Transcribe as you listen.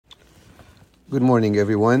Good morning,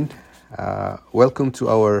 everyone. Welcome to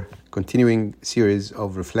our continuing series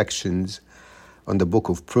of reflections on the book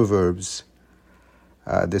of Proverbs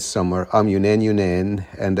this summer. I'm Younan Younan,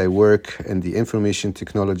 and I work in the Information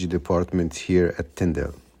Technology Department here at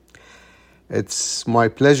Tyndale. It's my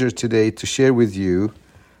pleasure today to share with you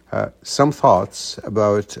some thoughts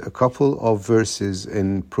about a couple of verses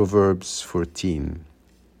in Proverbs 14.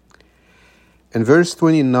 In verse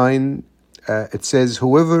 29, it says,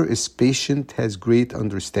 "Whoever is patient has great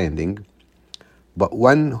understanding, but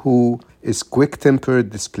one who is quick-tempered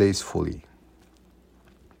displays folly."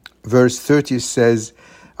 Verse 30 says,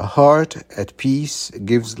 "A heart at peace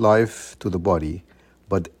gives life to the body,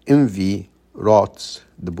 but envy rots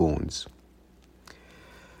the bones."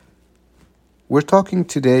 We're talking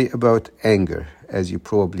today about anger, as you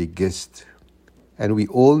probably guessed, and we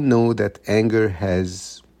all know that anger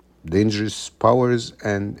has dangerous powers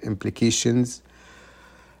and implications,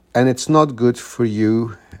 and it's not good for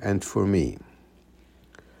you and for me.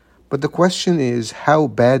 But the question is how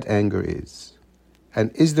bad anger is,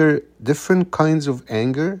 and is there different kinds of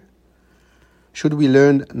anger? Should we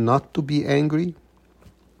learn not to be angry?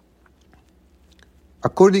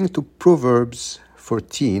 According to Proverbs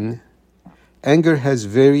 14, anger has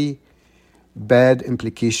very bad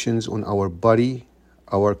implications on our body,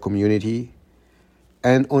 our community,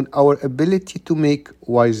 and on our ability to make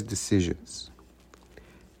wise decisions.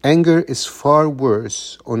 Anger is far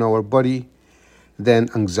worse on our body than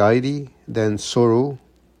anxiety, than sorrow,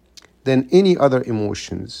 than any other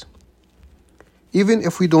emotions. Even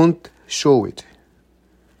if we don't show it,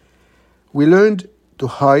 we learned to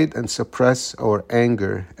hide and suppress our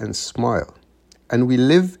anger and smile. And we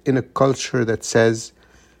live in a culture that says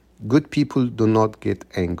good people do not get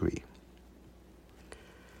angry.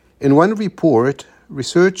 In one report,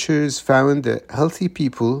 researchers found that healthy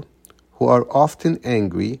people who are often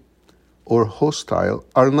angry or hostile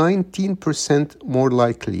are 19% more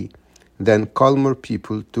likely than calmer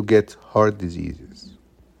people to get heart diseases.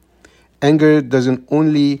 Anger doesn't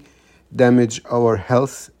only damage our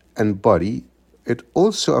health and body, it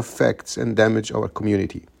also affects and damages our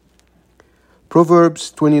community.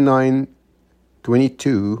 Proverbs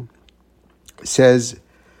 29:22 says,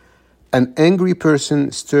 "An angry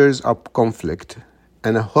person stirs up conflict,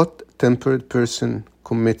 and a hot-tempered person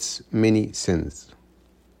commits many sins."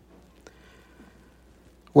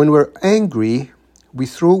 When we're angry, we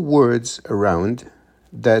throw words around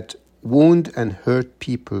that wound and hurt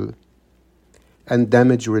people and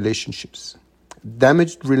damage relationships.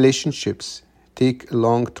 Damaged relationships take a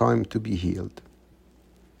long time to be healed.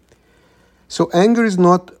 So anger is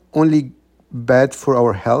not only bad for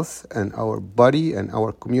our health and our body and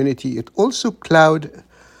our community, it also clouds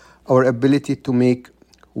our ability to make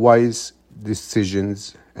wise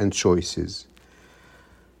decisions and choices.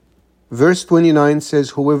 Verse 29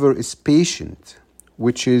 says, "Whoever is patient,"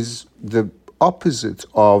 which is the opposite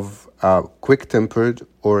of quick-tempered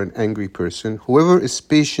or an angry person. "Whoever is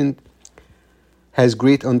patient has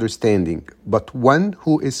great understanding, but one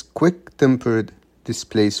who is quick-tempered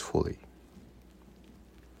displays folly."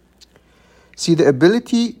 See, the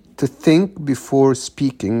ability to think before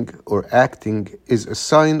speaking or acting is a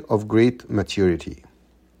sign of great maturity.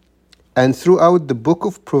 And throughout the book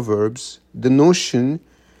of Proverbs, the notion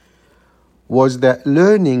was that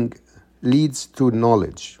learning leads to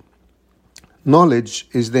knowledge. Knowledge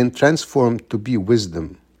is then transformed to be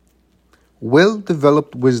wisdom.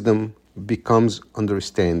 Well-developed wisdom becomes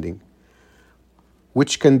understanding,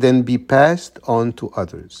 which can then be passed on to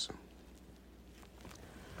others.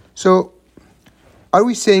 So, are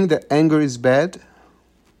we saying that anger is bad?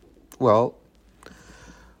 Well,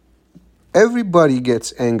 everybody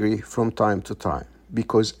gets angry from time to time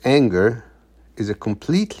because anger is a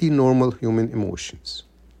completely normal human emotion.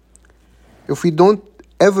 If we don't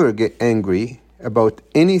ever get angry about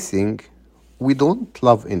anything, we don't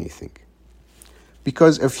love anything.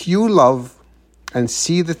 Because if you love and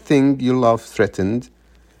see the thing you love threatened,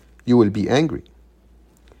 you will be angry.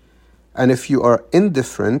 And if you are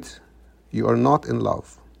indifferent, you are not in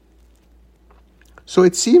love. So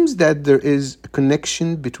it seems that there is a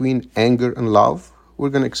connection between anger and love. We're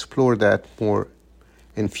going to explore that more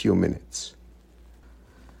in a few minutes.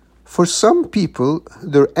 For some people,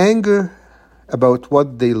 their anger about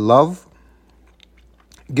what they love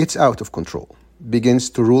gets out of control, begins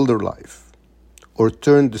to rule their life, or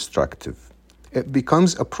turn destructive. It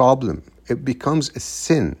becomes a problem. It becomes a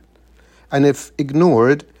sin. And if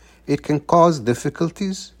ignored, it can cause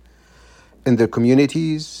difficulties in their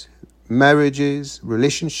communities, marriages,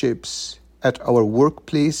 relationships, at our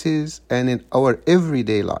workplaces, and in our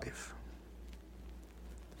everyday life.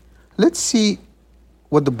 Let's see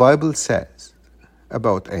what the Bible says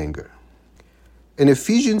about anger. In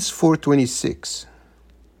Ephesians 4:26,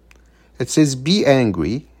 it says, "Be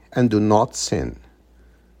angry and do not sin.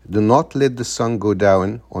 Do not let the sun go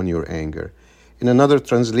down on your anger." In another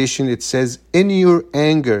translation, it says, "In your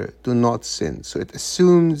anger, do not sin." So it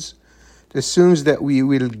assumes that we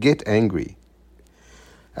will get angry.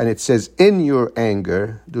 And it says, "In your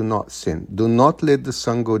anger, do not sin. Do not let the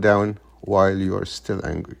sun go down while you are still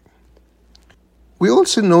angry." We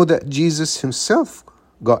also know that Jesus himself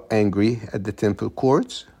got angry at the temple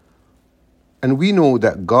courts. And we know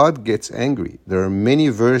that God gets angry. There are many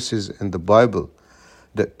verses in the Bible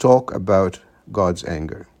that talk about God's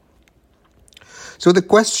anger. So the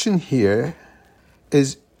question here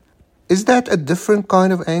is that a different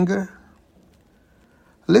kind of anger?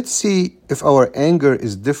 Let's see if our anger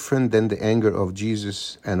is different than the anger of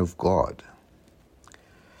Jesus and of God.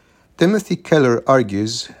 Timothy Keller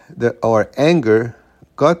argues that our anger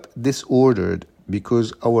got disordered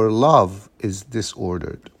because our love is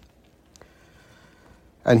disordered.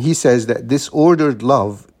 And he says that disordered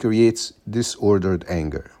love creates disordered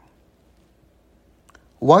anger.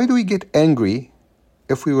 Why do we get angry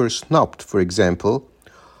if we were snubbed, for example,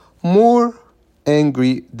 more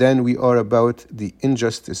angry than we are about the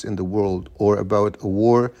injustice in the world or about a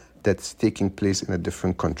war that's taking place in a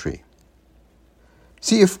different country?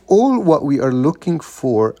 See, if all what we are looking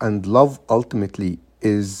for and love ultimately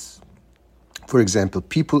is, for example,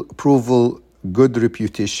 people approval, good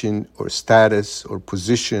reputation or status or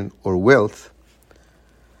position or wealth,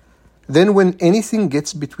 then when anything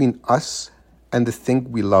gets between us and the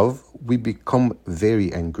thing we love, we become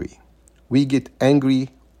very angry. We get angry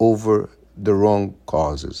over the wrong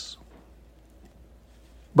causes.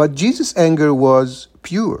 But Jesus' anger was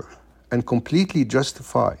pure and completely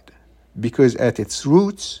justified because at its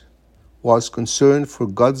roots was concern for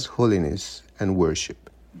God's holiness and worship,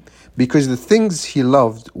 because the things he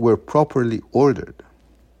loved were properly ordered.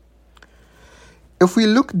 If we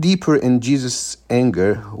look deeper in Jesus'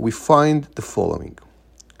 anger, we find the following.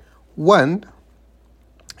 One,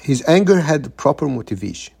 his anger had proper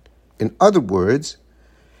motivation. In other words,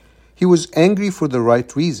 he was angry for the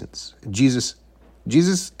right reasons.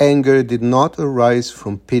 Jesus' anger did not arise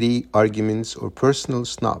from petty arguments or personal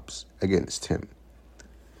snubs against him.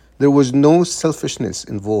 There was no selfishness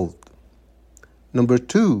involved. Number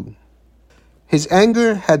two, his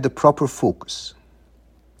anger had the proper focus.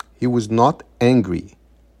 He was not angry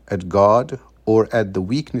at God or at the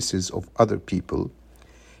weaknesses of other people.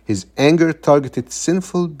 His anger targeted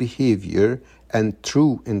sinful behavior and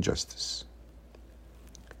true injustice.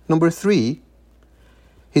 Number three,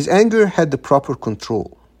 his anger had the proper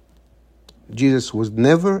control. Jesus was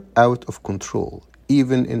never out of control,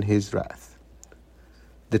 even in his wrath.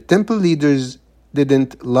 The temple leaders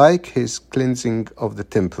didn't like his cleansing of the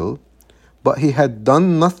temple, but he had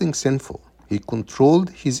done nothing sinful. He controlled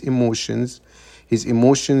his emotions. His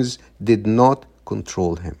emotions did not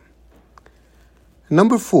control him.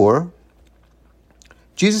 Number four,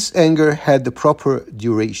 Jesus' anger had the proper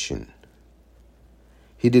duration.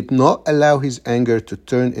 He did not allow his anger to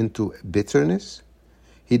turn into bitterness.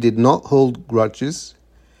 He did not hold grudges.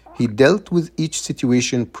 He dealt with each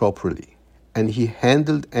situation properly, and he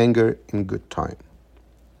handled anger in good time.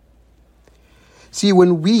 See,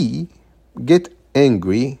 when we get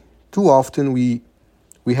angry, too often we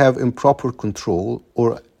have improper control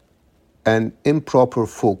or an improper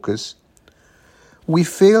focus. We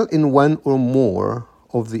fail in one or more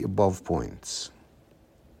of the above points.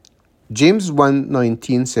 James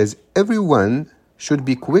 1:19 says, "Everyone should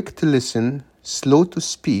be quick to listen, slow to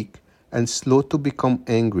speak, and slow to become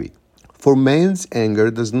angry. For man's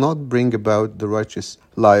anger does not bring about the righteous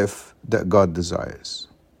life that God desires."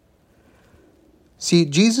 See,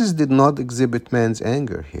 Jesus did not exhibit man's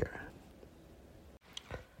anger here.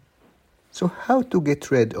 So how to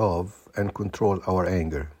get rid of and control our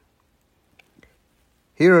anger?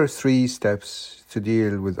 Here are 3 steps to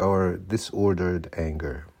deal with our disordered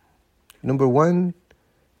anger. Number 1,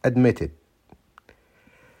 admit it.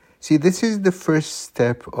 See, this is the first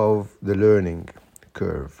step of the learning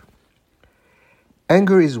curve.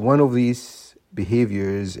 Anger is one of these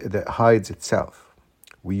behaviors that hides itself.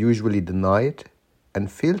 We usually deny it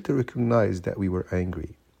and fail to recognize that we were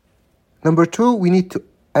angry. Number 2, we need to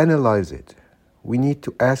analyze it. We need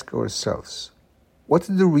to ask ourselves, what's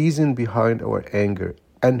the reason behind our anger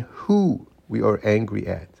and who we are angry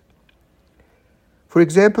at? For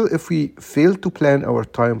example, if we fail to plan our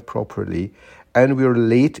time properly and we're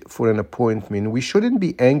late for an appointment, we shouldn't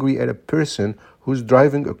be angry at a person who's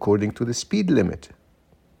driving according to the speed limit.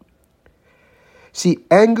 See,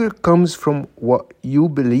 anger comes from what you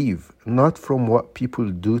believe, not from what people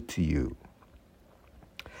do to you.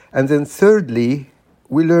 And then thirdly,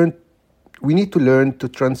 we need to learn to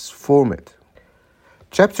transform it.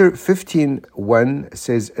 Chapter 15:1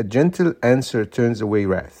 says, "A gentle answer turns away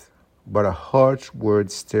wrath, but a harsh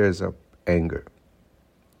word stirs up anger."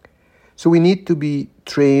 So we need to be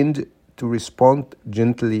trained to respond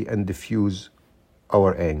gently and diffuse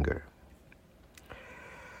our anger.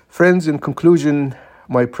 Friends, in conclusion,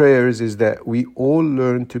 my prayers is that we all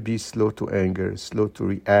learn to be slow to anger, slow to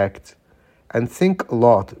react, and think a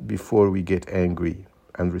lot before we get angry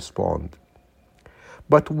and respond.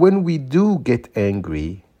 But when we do get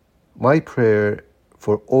angry, my prayer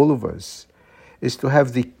for all of us is to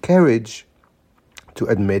have the courage to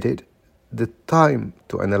admit it, the time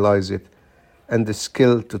to analyze it, and the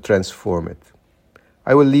skill to transform it.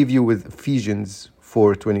 I will leave you with Ephesians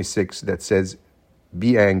 4:26 that says,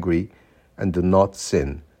 "Be angry and do not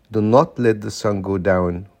sin. Do not let the sun go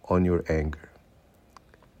down on your anger."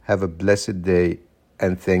 Have a blessed day,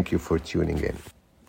 and thank you for tuning in.